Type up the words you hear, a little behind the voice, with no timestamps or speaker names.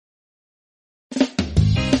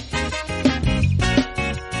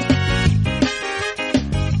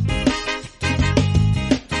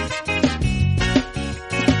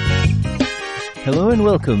and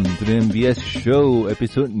welcome to the MBS Show,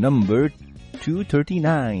 episode number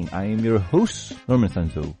 239. I am your host, Norman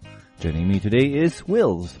Sanzo. Joining me today is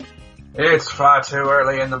Wills. It's far too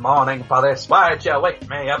early in the morning for this. Why'd you wake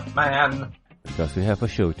me up, man? Because we have a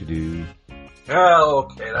show to do. Oh,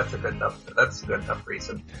 okay, that's a good enough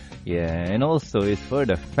reason. Yeah, and also it's for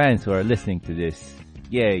the fans who are listening to this.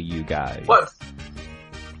 Yeah, you guys. What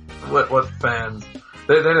fans?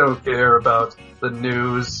 They don't care about the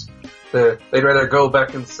news. They'd rather go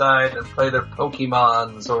back inside and play their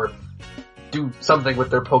Pokemons, or do something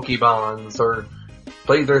with their Pokemons, or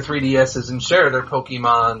play their 3DSs and share their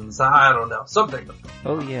Pokemons. I don't know, something.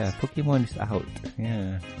 Oh yeah, Pokemon is out.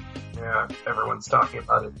 Yeah. Yeah, everyone's talking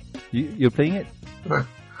about it. You're playing it? I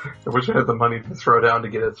wish I had the money to throw down to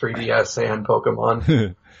get a 3DS and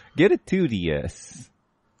Pokemon. Get a 2DS.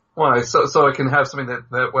 Why? So I can have something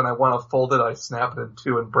that when I want to fold it, I snap it in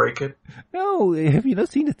two and break it? No, have you not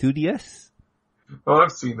seen the 2DS? Oh,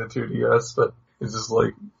 I've seen the 2DS, but it's just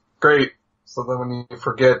like, great. So then when you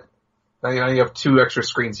forget, now you have two extra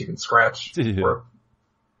screens you can scratch.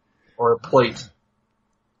 Or a plate.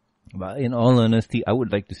 But in all honesty, I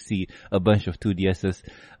would like to see a bunch of 2DSs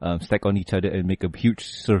stack on each other and make a huge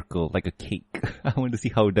circle, like a cake. I want to see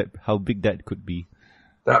how big that could be.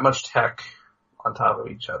 That much tech on top of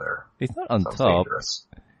each other. It's not on Sounds top. Dangerous.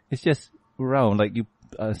 It's just round, like you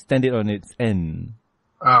stand it on its end.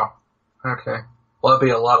 Oh, okay. Well, that'd be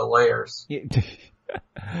a lot of layers. Yeah.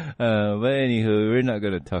 But anywho, we're not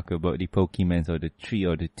going to talk about the Pokemons or the 3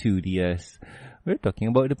 or the 2DS. We're talking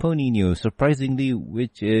about the pony news, surprisingly,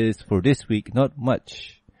 which is, for this week, not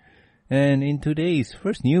much. And in today's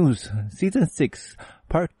first news, Season 6,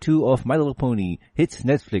 Part 2 of My Little Pony hits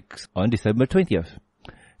Netflix on December 20th.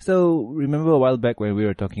 So, remember a while back when we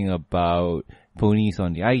were talking about ponies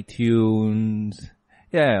on the iTunes?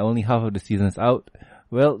 Yeah, only half of the season's out.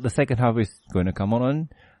 Well, the second half is going to come on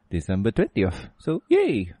December 20th. So,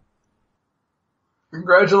 yay!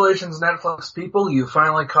 Congratulations, Netflix people. You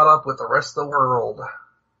finally caught up with the rest of the world.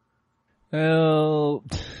 Well,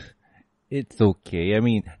 it's okay. I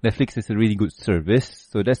mean, Netflix is a really good service,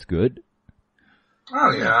 so that's good.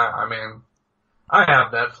 Oh, yeah. I mean, I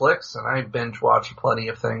have Netflix, and I binge watch plenty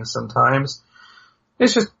of things sometimes.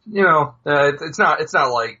 It's just, it's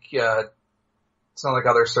not like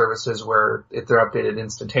other services where they're updated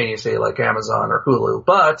instantaneously like Amazon or Hulu,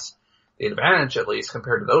 but the advantage, at least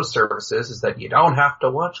compared to those services, is that you don't have to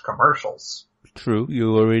watch commercials. True,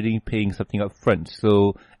 you're already paying something up front,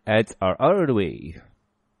 so ads are out of the way.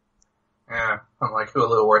 Yeah, unlike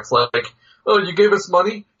Hulu where it's like, oh, you gave us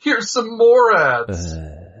money? Here's some more ads.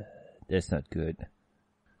 That's not good.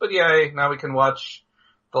 But yay, now we can watch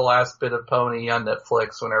the last bit of Pony on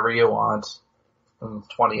Netflix whenever you want. On the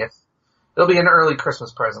 20th. It'll be an early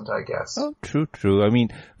Christmas present, I guess. Oh, true. I mean,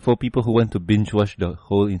 for people who want to binge watch the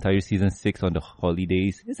whole entire season 6 on the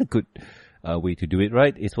holidays, it's a good way to do it,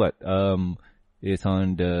 right? It's what? It's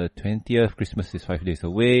on the 20th. Christmas is 5 days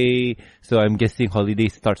away. So I'm guessing holiday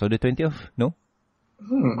starts on the 20th, no?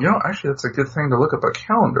 Actually that's a good thing to look up a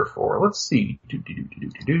calendar for. Let's see.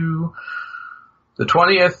 The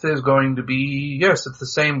 20th is going to be, yes, it's the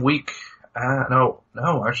same week.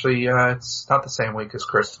 Actually, it's not the same week as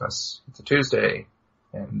Christmas. It's a Tuesday,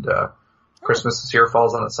 and Christmas this year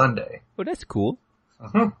falls on a Sunday. Oh, that's cool.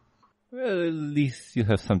 Mm-hmm. Well, at least you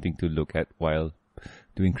have something to look at while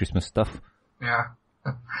doing Christmas stuff. Yeah.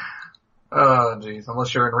 Oh, geez.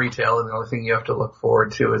 Unless you're in retail, and the only thing you have to look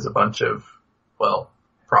forward to is a bunch of,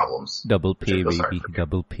 problems. Double pay, baby.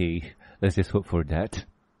 Double pay. Let's just hope for that.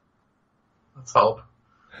 Let's hope.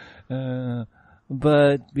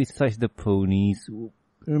 But besides the ponies,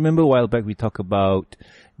 remember a while back we talked about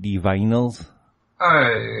the vinyls?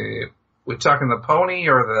 We talking the pony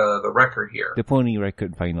or the record here? The pony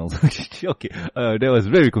record vinyls. Okay, that was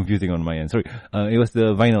very confusing on my end. Sorry. It was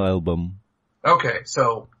the vinyl album. Okay,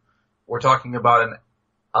 so we're talking about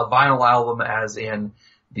a vinyl album as in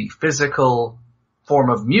the physical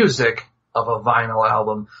form of music of a vinyl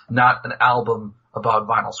album, not an album about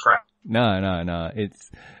vinyl scratch. No.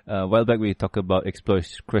 It's, a while back we talked about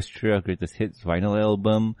Explorestria Greatest Hits vinyl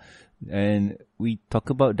album, and we talked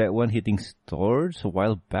about that one hitting stores a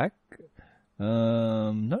while back.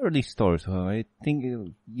 Not really stores, I think,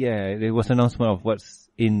 there was an announcement of what's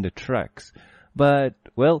in the tracks. But,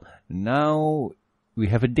 now we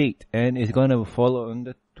have a date, and it's gonna fall on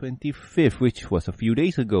the 25th, which was a few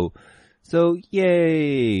days ago. So,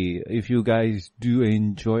 yay! If you guys do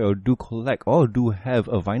enjoy or do collect or do have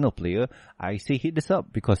a vinyl player, I say hit this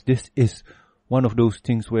up because this is one of those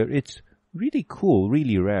things where it's really cool,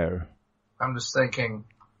 really rare. I'm just thinking,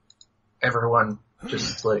 everyone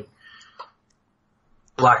just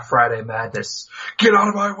Black Friday madness. Get out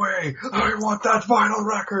of my way! I want that vinyl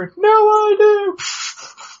record! No, I do!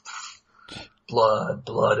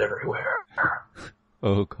 Blood everywhere.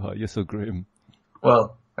 Oh God, you're so grim.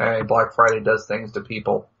 Well, hey, Black Friday does things to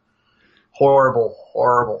people. Horrible,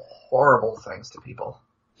 horrible, horrible things to people.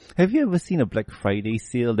 Have you ever seen a Black Friday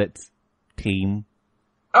sale that's tame?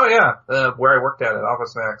 Oh yeah, where I worked at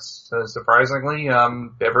Office Max. Surprisingly,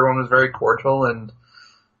 everyone was very cordial, and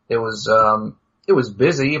it was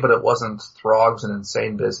busy, but it wasn't throgs and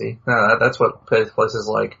insane busy. That's what places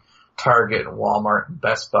like Target and Walmart and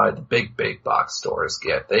Best Buy, the big box stores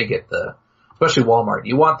get. They get especially Walmart.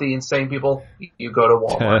 You want the insane people? You go to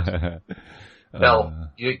Walmart. Hell,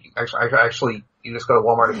 you just go to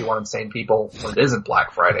Walmart if you want insane people when it isn't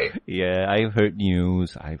Black Friday. Yeah, I've heard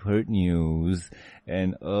news,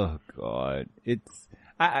 and oh God,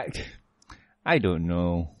 I don't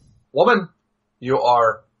know. Woman, you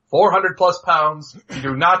are 400 plus pounds. You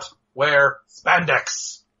do not wear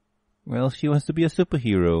spandex. Well, she wants to be a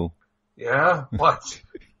superhero. Yeah, what?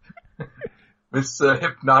 This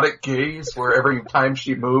hypnotic gaze where every time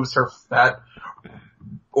she moves her fat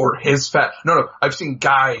or his fat. No, I've seen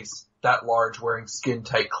guys that large wearing skin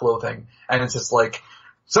tight clothing, and it's just like,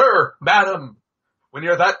 sir, madam, when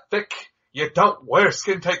you're that thick, you don't wear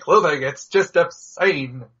skin tight clothing. It's just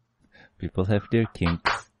obscene. People have their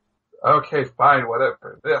kinks. Okay, fine,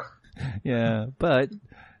 whatever. Ugh. Yeah, but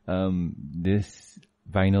these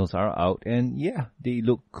vinyls are out, and yeah, they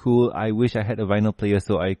look cool. I wish I had a vinyl player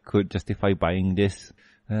so I could justify buying this.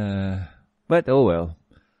 But oh well.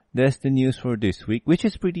 That's the news for this week, which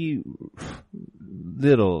is pretty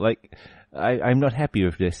little. Like, I'm not happy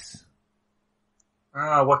with this.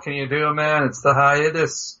 What can you do, man? It's the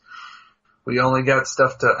hiatus. We only got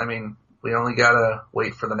we only gotta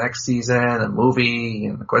wait for the next season, a movie,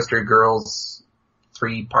 and Equestria Girls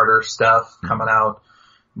 3-parter stuff coming out.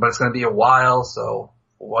 But it's gonna be a while, so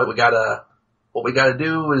what we gotta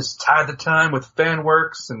do is tide the time with fan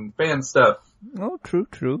works and fan stuff. Oh, true.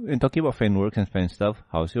 And talking about fan work and fan stuff,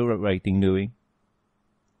 how's your writing doing?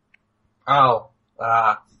 Oh,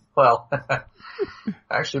 well,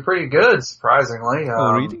 actually pretty good, surprisingly.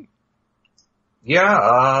 Oh, really?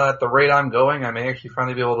 Yeah, at the rate I'm going, I may actually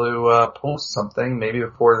finally be able to post something maybe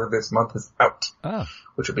before this month is out,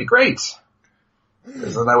 which would be great.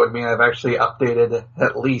 Because then that would mean I've actually updated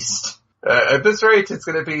at least. At this rate, it's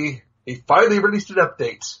going to be a finally released an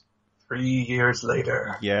update. 3 years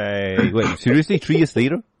later. Yay. Wait, seriously? 3 years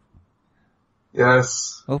later?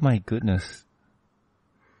 Yes. Oh my goodness.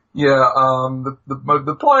 Yeah,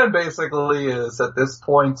 the plan basically is at this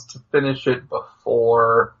point to finish it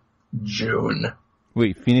before June.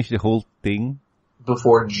 Wait, finish the whole thing?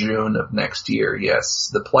 Before June of next year, yes.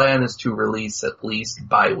 The plan is to release at least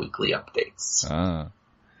bi-weekly updates.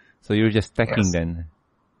 So you're just stacking then?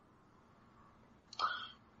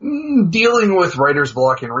 Dealing with writer's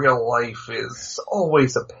block in real life is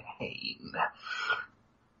always a pain.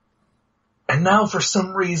 And now for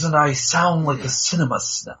some reason I sound like a cinema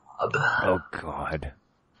snob. Oh God.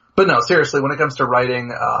 But no, seriously, when it comes to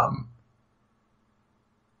writing,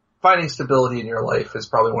 finding stability in your life is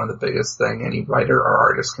probably one of the biggest thing any writer or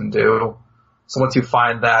artist can do. So once you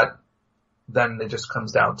find that, then it just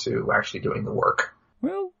comes down to actually doing the work.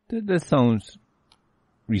 Well, that sounds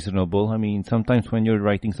reasonable. I mean, sometimes when you're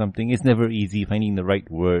writing something, it's never easy finding the right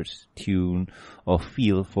words, tune, or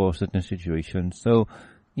feel for certain situations. So,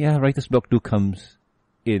 yeah, writer's block comes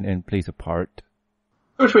in and plays a part.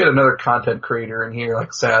 I wish we had another content creator in here,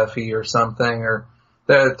 like Safi or something, or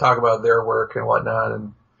that talk about their work and whatnot.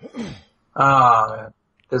 And man,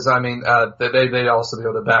 because I mean, they'd also be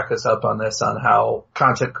able to back us up on this, on how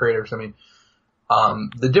content creators. I mean,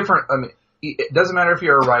 it doesn't matter if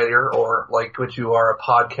you're a writer or like what you are, a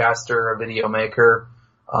podcaster, a video maker.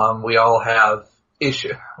 We all have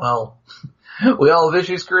issues. Well, we all have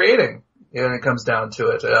issues creating when it comes down to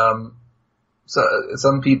it. So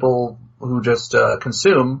some people who just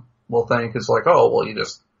consume will think it's like, oh, well, you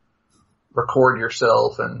just record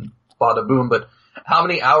yourself and bada boom. But how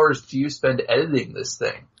many hours do you spend editing this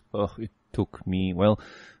thing? Oh, it took me,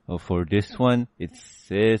 for this one, it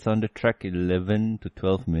says on the track 11 to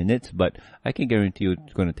 12 minutes, but I can guarantee you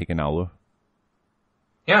it's going to take an hour.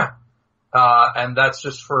 Yeah. And that's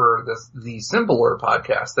just for the simpler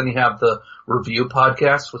podcast. Then you have the review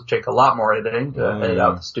podcasts, which take a lot more editing to edit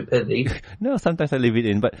out the stupidity. No, sometimes I leave it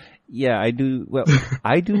in, but yeah, I do. Well,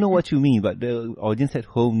 I do know what you mean, but the audience at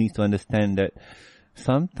home needs to understand that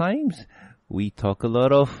sometimes we talk a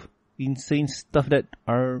lot of insane stuff that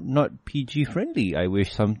are not PG friendly. I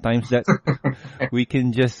wish sometimes that we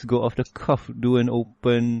can just go off the cuff, do an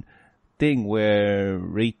open thing where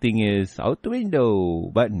rating is out the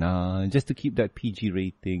window. But nah, just to keep that PG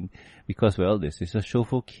rating because, well, this is a show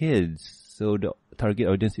for kids. So the target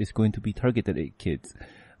audience is going to be targeted at kids.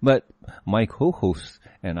 But my co-hosts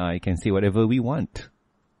and I can say whatever we want.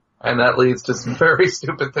 And that leads to some very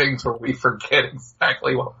stupid things where we forget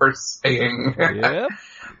exactly what we're saying. Yeah.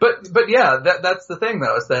 But yeah, that's the thing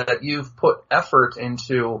though, is that you've put effort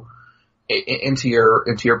into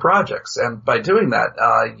your projects. And by doing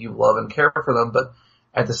that, you love and care for them, but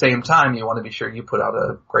at the same time, you want to be sure you put out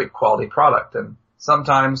a great quality product. And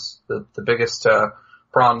sometimes the biggest,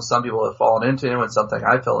 problem some people have fallen into, and something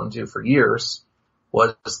I fell into for years,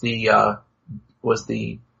 was the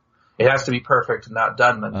it has to be perfect and not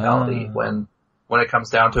done mentality. When it comes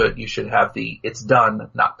down to it, you should have the it's done,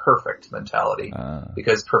 not perfect mentality.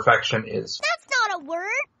 Because perfection is... That's not a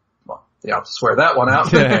word! Well, you have to swear that one out.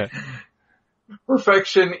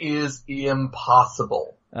 Perfection is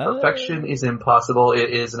impossible. Perfection is impossible. It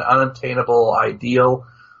is an unobtainable ideal.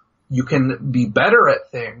 You can be better at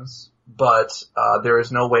things, but there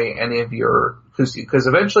is no way any of your... Because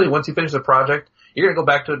eventually, once you finish the project, you're going to go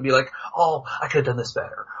back to it and be like, oh, I could have done this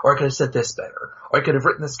better, or I could have said this better, or I could have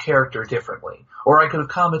written this character differently, or I could have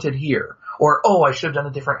commented here, or, oh, I should have done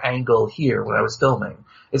a different angle here when I was filming.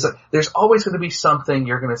 It's like, there's always going to be something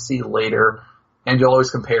you're going to see later, and you'll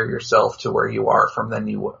always compare yourself to where you are from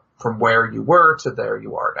where you were to there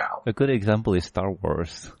you are now. A good example is Star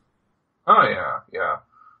Wars. Oh, yeah.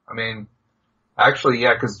 I mean, actually,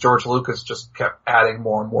 yeah, because George Lucas just kept adding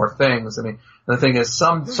more and more things. I mean, the thing is,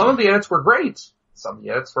 some of the edits were great. Some of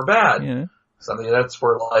the edits were bad. Yeah. Some of the edits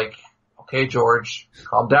were like, okay, George,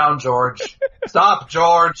 calm down, George. Stop,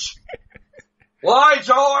 George. Why,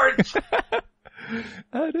 George?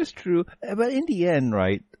 That's true. But in the end,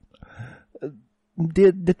 right,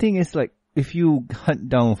 the thing is, like, if you hunt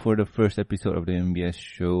down for the first episode of the MBS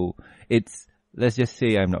show, it's, let's just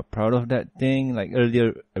say I'm not proud of that thing. Like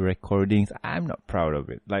earlier recordings, I'm not proud of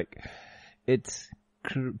it. Like,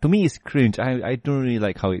 to me, it's cringe. I don't really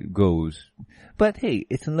like how it goes. But hey,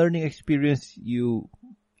 it's a learning experience. You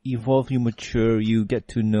evolve, you mature, you get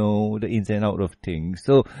to know the ins and outs of things.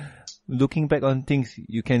 So, looking back on things,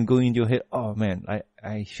 you can go in your head, oh man,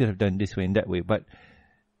 I should have done this way and that way. But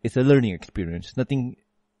it's a learning experience. Nothing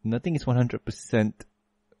is 100%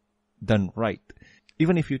 done right.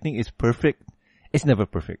 Even if you think it's perfect, it's never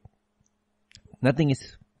perfect. Nothing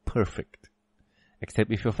is perfect.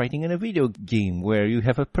 Except if you're fighting in a video game where you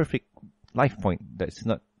have a perfect life point that's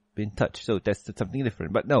not been touched. So that's something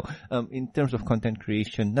different. But no, in terms of content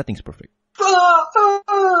creation, nothing's perfect.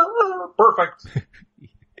 Perfect.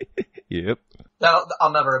 Yep.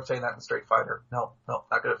 I'll never obtain that in Street Fighter. No,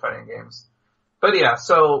 not good at fighting games. But yeah,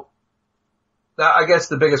 so I guess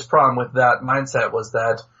the biggest problem with that mindset was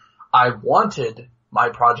that I wanted my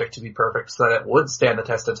project to be perfect so that it would stand the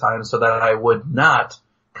test of time, so that I would not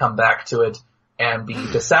come back to it and be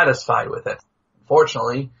dissatisfied with it.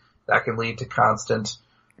 Unfortunately, that can lead to constant,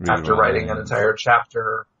 after writing an entire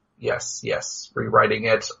chapter, yes, rewriting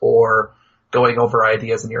it, or going over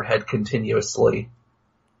ideas in your head continuously.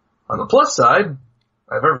 On the plus side,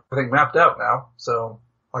 I have everything mapped out now, so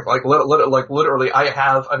like literally, I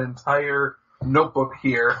have an entire notebook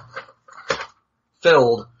here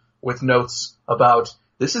filled with notes about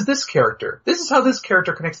this is this character. This is how this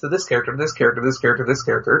character connects to this character, this character, this character, this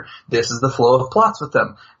character. This is the flow of plots with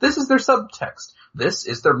them. This is their subtext. This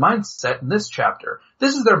is their mindset in this chapter.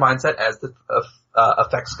 This is their mindset as the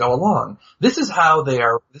effects go along. This is how they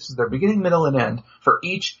are. This is their beginning, middle, and end for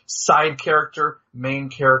each side character, main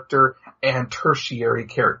character, and tertiary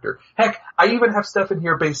character. Heck, I even have stuff in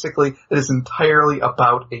here basically that is entirely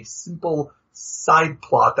about a simple side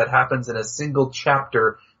plot that happens in a single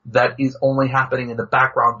chapter that is only happening in the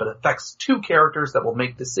background but affects two characters that will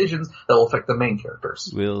make decisions that will affect the main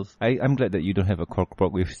characters. Will, I'm glad that you don't have a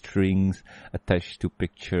corkboard with strings attached to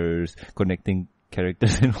pictures, connecting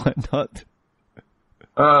characters and whatnot.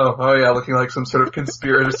 Oh yeah, looking like some sort of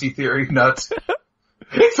conspiracy theory nut.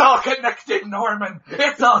 It's all connected, Norman!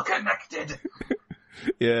 It's all connected!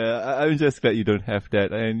 Yeah, I'm just glad you don't have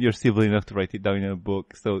that, and you're civil enough to write it down in a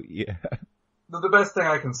book, so yeah. The best thing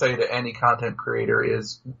I can say to any content creator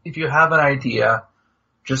is, if you have an idea,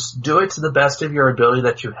 just do it to the best of your ability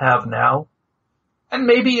that you have now. And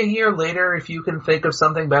maybe a year later, if you can think of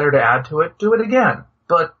something better to add to it, do it again.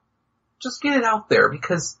 But just get it out there,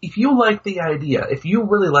 because if you like the idea, if you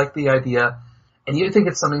really like the idea, and you think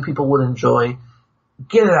it's something people would enjoy,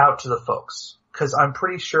 get it out to the folks. Because I'm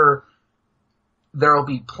pretty sure there will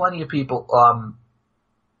be plenty of people.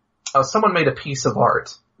 Someone made a piece of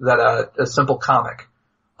art that a simple comic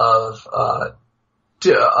of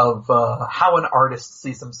how an artist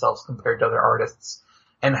sees themselves compared to other artists,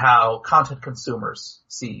 and how content consumers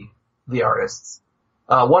see the artists.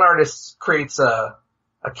 One artist creates a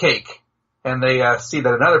cake, and they see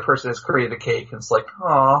that another person has created a cake, and it's like,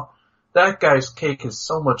 aw, that guy's cake is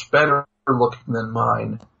so much better looking than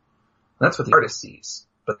mine. And that's what the artist sees.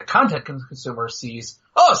 But the content consumer sees,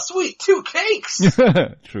 oh, sweet, 2 cakes!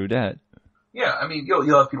 True that. Yeah, I mean,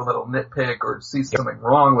 you'll have people that'll nitpick or see something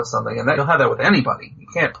wrong with something, and you'll have that with anybody. You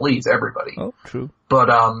can't please everybody. Oh, true. But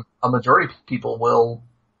a majority of people will,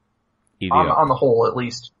 on the whole, at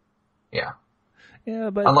least. Yeah. Yeah,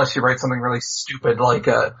 but unless you write something really stupid like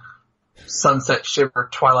a Sunset Shiver,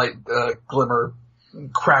 Twilight Glimmer,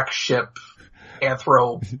 Crack Ship,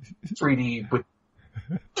 Anthro 3D with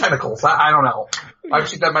tentacles. I don't know.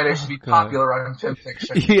 Actually, that might actually be popular on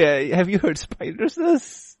fanfiction. Yeah, have you heard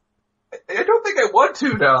Spider-Sis? I don't think I want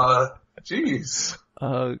to now. Jeez.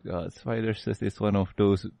 Oh god, Spider-Sis is one of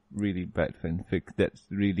those really bad fanfic that's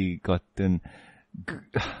really gotten,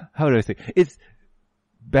 how do I say, it's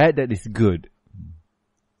bad that it's good.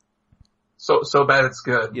 So bad it's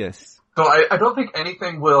good. Yes. So I don't think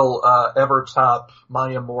anything will ever top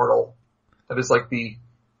My Immortal. That is like the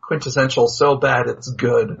quintessential so bad it's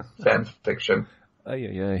good fan fiction.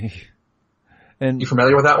 Ay. And you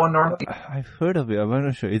familiar with that one, Norman? I've heard of it. I'm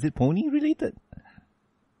not sure. Is it pony related?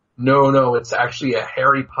 No, it's actually a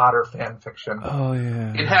Harry Potter fan fiction. Oh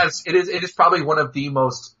yeah. It is probably one of the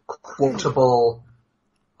most quotable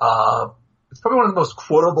it's probably one of the most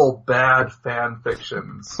quotable bad fan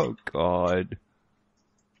fictions. Oh god.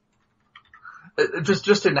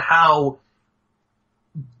 Just in how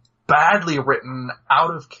badly written,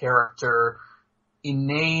 out of character,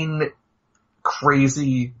 inane,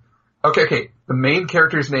 crazy. Okay. The main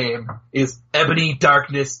character's name is Ebony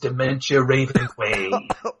Darkness Dementia Ravenway.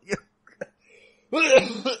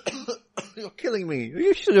 You're killing me. Are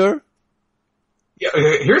you sure? Yeah.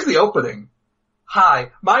 Here's the opening.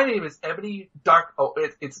 Hi, my name is Ebony Dark. Oh,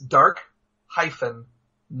 it's Dark hyphen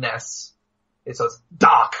Ness. So it's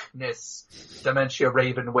Darkness Dementia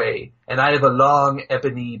Ravenway, and I have a long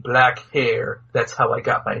ebony black hair. That's how I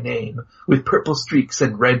got my name, with purple streaks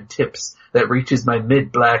and red tips that reaches my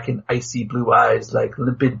mid-black and icy blue eyes like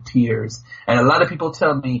limpid tears. And a lot of people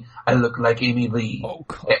tell me I look like Amy Lee. Oh,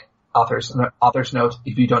 God. Author's note: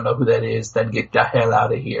 if you don't know who that is, then get the hell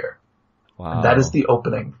out of here. Wow. And that is the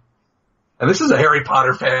opening. And this is a Harry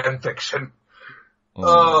Potter fan fiction.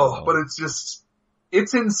 Oh, but it's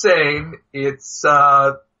insane. It's,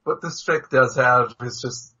 what this fic does have is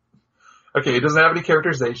just, okay, it doesn't have any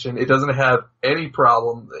characterization. It doesn't have any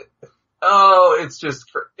problem. Oh, it's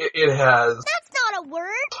just, it has. That's not a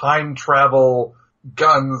word. Time travel,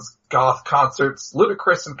 guns, goth concerts,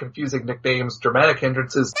 ludicrous and confusing nicknames, dramatic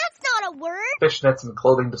hindrances. That's not a word. Fishnets and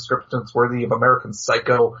clothing descriptions worthy of American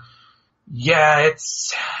Psycho. Yeah,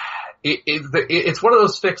 it's one of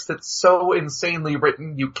those fics that's so insanely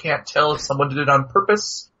written you can't tell if someone did it on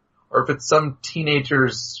purpose or if it's some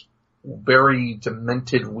teenager's very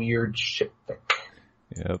demented, weird shit fic.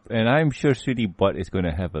 Yep, and I'm sure Sweetie Butt is going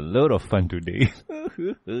to have a lot of fun today.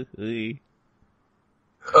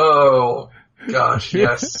 Oh gosh,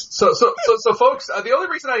 yes. So folks, the only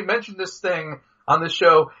reason I mentioned this thing on this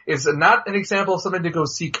show is not an example of something to go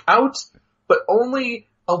seek out, but only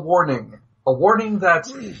a warning. A warning that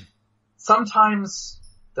sometimes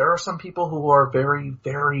there are some people who are very,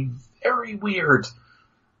 very, very weird,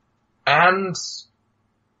 and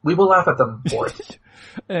we will laugh at them for it.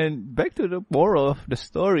 And back to the moral of the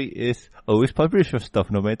story is always publish your stuff,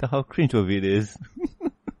 no matter how cringeworthy it is.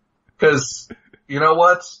 Because, you know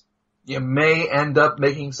what? You may end up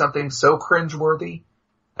making something so cringeworthy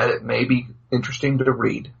that it may be interesting to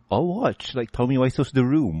read. Or watch, like Tommy Wiseau's The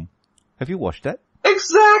Room. Have you watched that?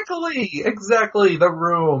 Exactly, The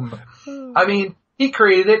Room. I mean, he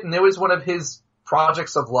created it, and it was one of his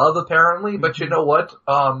projects of love, apparently, but you know what?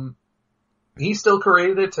 He still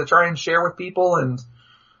created it to try and share with people, and,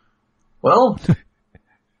 well...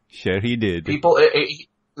 Share he did.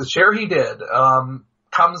 Share he did.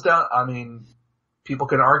 Comes down, I mean, people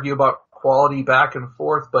can argue about quality back and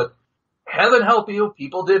forth, but heaven help you,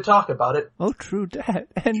 people did talk about it. Oh, true that.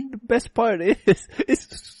 And the best part is, it's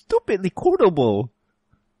stupidly quotable.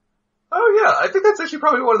 Oh yeah, I think that's actually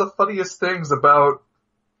probably one of the funniest things about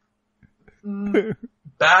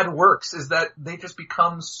bad works is that they just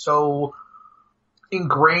become so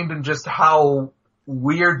ingrained in just how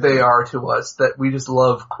weird they are to us that we just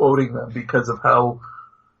love quoting them because of how,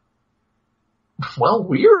 well,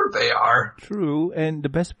 weird they are. True, and the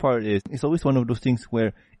best part is, it's always one of those things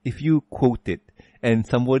where if you quote it and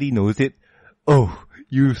somebody knows it, oh,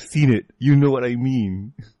 you've seen it, you know what I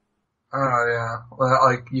mean. Oh yeah. Well,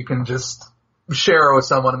 like you can just share it with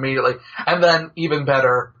someone immediately, and then even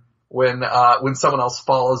better when someone else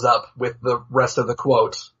follows up with the rest of the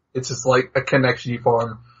quote. It's just like a connection you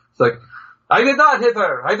form. It's like, I did not hit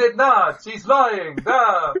her. I did not. She's lying.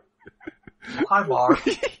 Duh. Hi, Mark.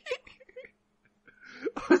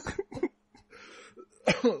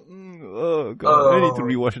 Oh god, I need to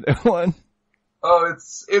rewatch that one. Oh,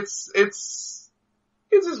 it's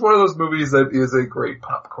just one of those movies that is a great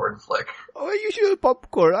popcorn flick. Oh, you should have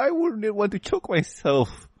popcorn. I wouldn't want to choke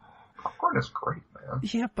myself. Popcorn is great, man.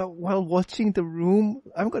 Yeah, but while watching The Room,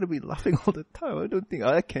 I'm gonna be laughing all the time. I don't think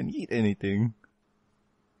I can eat anything.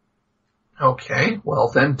 Okay, well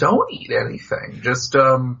then don't eat anything. Just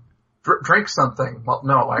drink something. Well,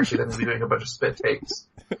 no, actually, then you'll be doing a bunch of spit takes.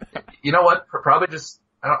 You know what? Probably just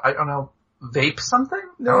I don't know. Vape something?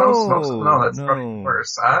 No, smoke some. No, that's probably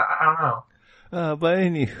worse. I don't know. But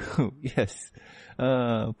anywho, yes.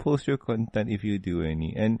 Post your content if you do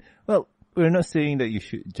any. And, well, we're not saying that you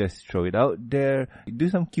should just throw it out there. Do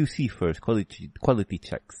some QC first, quality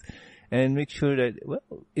checks. And make sure that, well,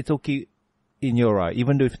 it's okay in your eye,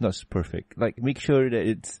 even though it's not perfect. Like, make sure that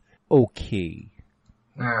it's okay.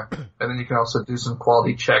 Yeah. And then you can also do some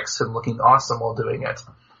quality checks and looking awesome while doing it.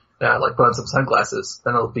 Like put on some sunglasses.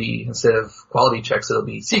 Then it'll be, instead of quality checks, it'll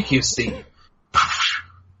be CQC.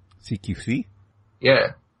 CQC?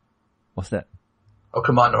 Yeah. What's that? Oh,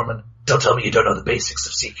 come on, Norman. Don't tell me you don't know the basics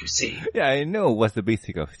of CQC. Yeah, I know what's the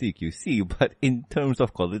basic of CQC, but in terms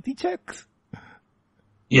of quality checks?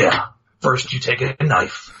 Yeah. First you take a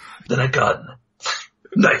knife, then a gun.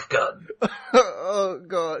 Knife gun. Oh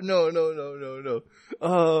god, no.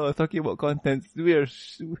 Oh, talking about contents,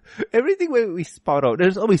 everything when we spout out,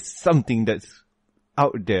 there's always something that's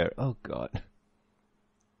out there. Oh god.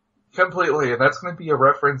 Completely, and that's going to be a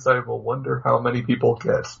reference I will wonder how many people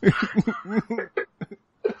get.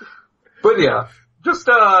 But yeah, just,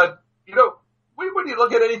 when you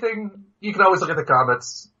look at anything, you can always look at the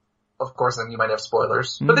comments. Of course, then you might have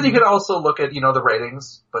spoilers. But then you can also look at, the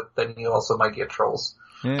ratings, but then you also might get trolls.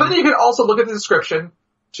 Yeah. But then you can also look at the description,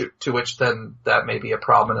 to which then that may be a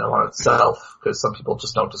problem in and of itself, because some people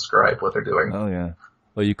just don't describe what they're doing. Oh yeah.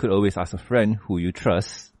 Or you could always ask a friend who you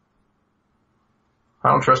trust. I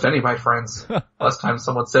don't trust any of my friends. Last time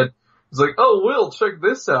someone said, it's like, oh, Will, check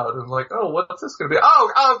this out. And I'm like, oh, what's this gonna be?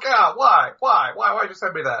 Oh god, why did you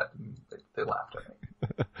send me that? And they laughed at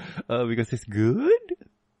me. Because it's good?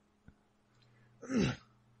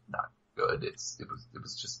 Not good. It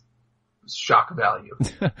was just shock value.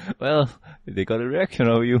 Well, they got a reaction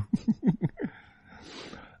of you.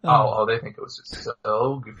 Oh, they think it was just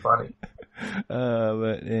so funny.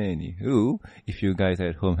 But anywho, if you guys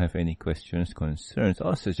at home have any questions, concerns,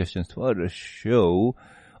 or suggestions for the show,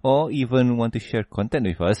 or even want to share content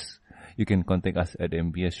with us, you can contact us at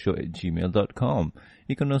mbsshow@gmail.com.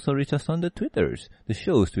 You can also reach us on the Twitters. The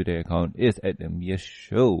show's Twitter account is at MBS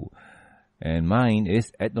Show. And mine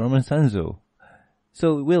is at Norman Sanzo.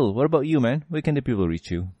 So, Will, what about you, man? Where can the people reach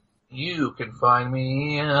you? You can find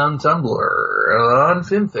me on Tumblr, on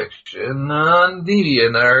FimFiction, on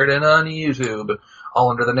DeviantArt, and on YouTube, all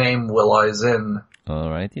under the name Will I Zin.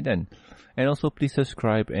 Alrighty then. And also please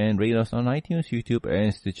subscribe and rate us on iTunes, YouTube,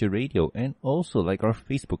 and Stitcher Radio, and also like our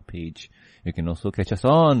Facebook page. You can also catch us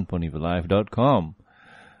on ponyvilive.com.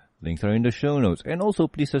 Links are in the show notes. And also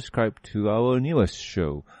please subscribe to our newest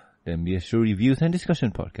show, the MBS Show Reviews and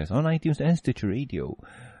Discussion Podcast on iTunes and Stitcher Radio.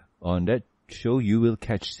 On that show, you will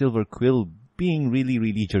catch Silver Quill being really,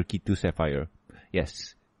 really jerky to Sapphire.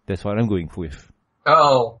 Yes, that's what I'm going with.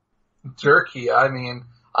 Oh, jerky. I mean,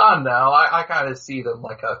 no, I kind of see them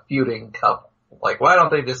like a feuding couple. Like, why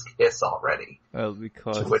don't they just kiss already? Well,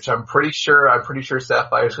 because... To which I'm pretty sure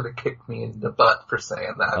Sapphire's gonna kick me in the butt for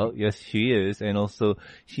saying that. Oh, yes, she is. And also,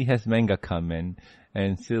 she has manga kamen.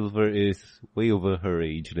 And Silver is way over her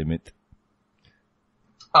age limit.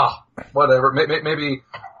 Oh, whatever. Maybe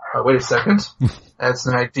wait a second. That's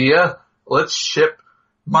an idea. Let's ship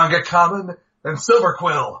Manga Kamen and Silver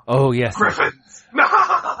Quill. Oh, yes. Griffins.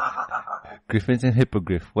 Griffins and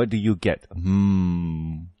Hippogriff. What do you get?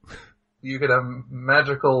 You get a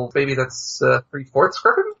magical baby that's 3/4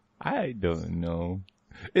 Griffin? I don't know.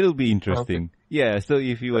 It'll be interesting. Okay. Yeah, so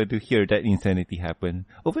if you want to hear that insanity happen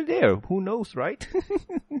over there, who knows, right?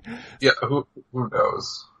 Yeah, who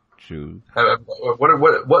knows? True.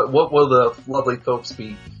 What will the lovely folks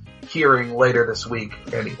be hearing later this week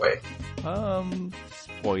anyway?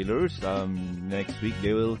 Spoilers. Next week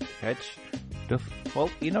they will catch The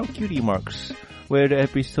Fault in Our Cutie Marks, where the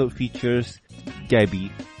episode features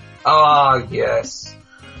Gabby. Ah, yes.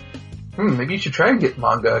 Maybe you should try and get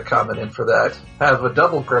manga comment in for that. Have a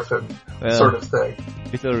double Griffin sort of thing.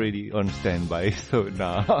 It's already on standby, so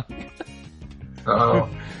nah. Oh.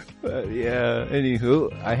 But yeah,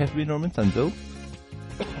 anywho, I have been Norman Sanzo.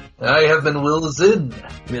 I have been Will Zinn.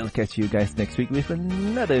 We'll catch you guys next week with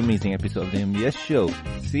another amazing episode of the MBS Show.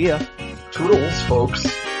 See ya! Toodles,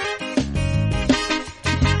 folks.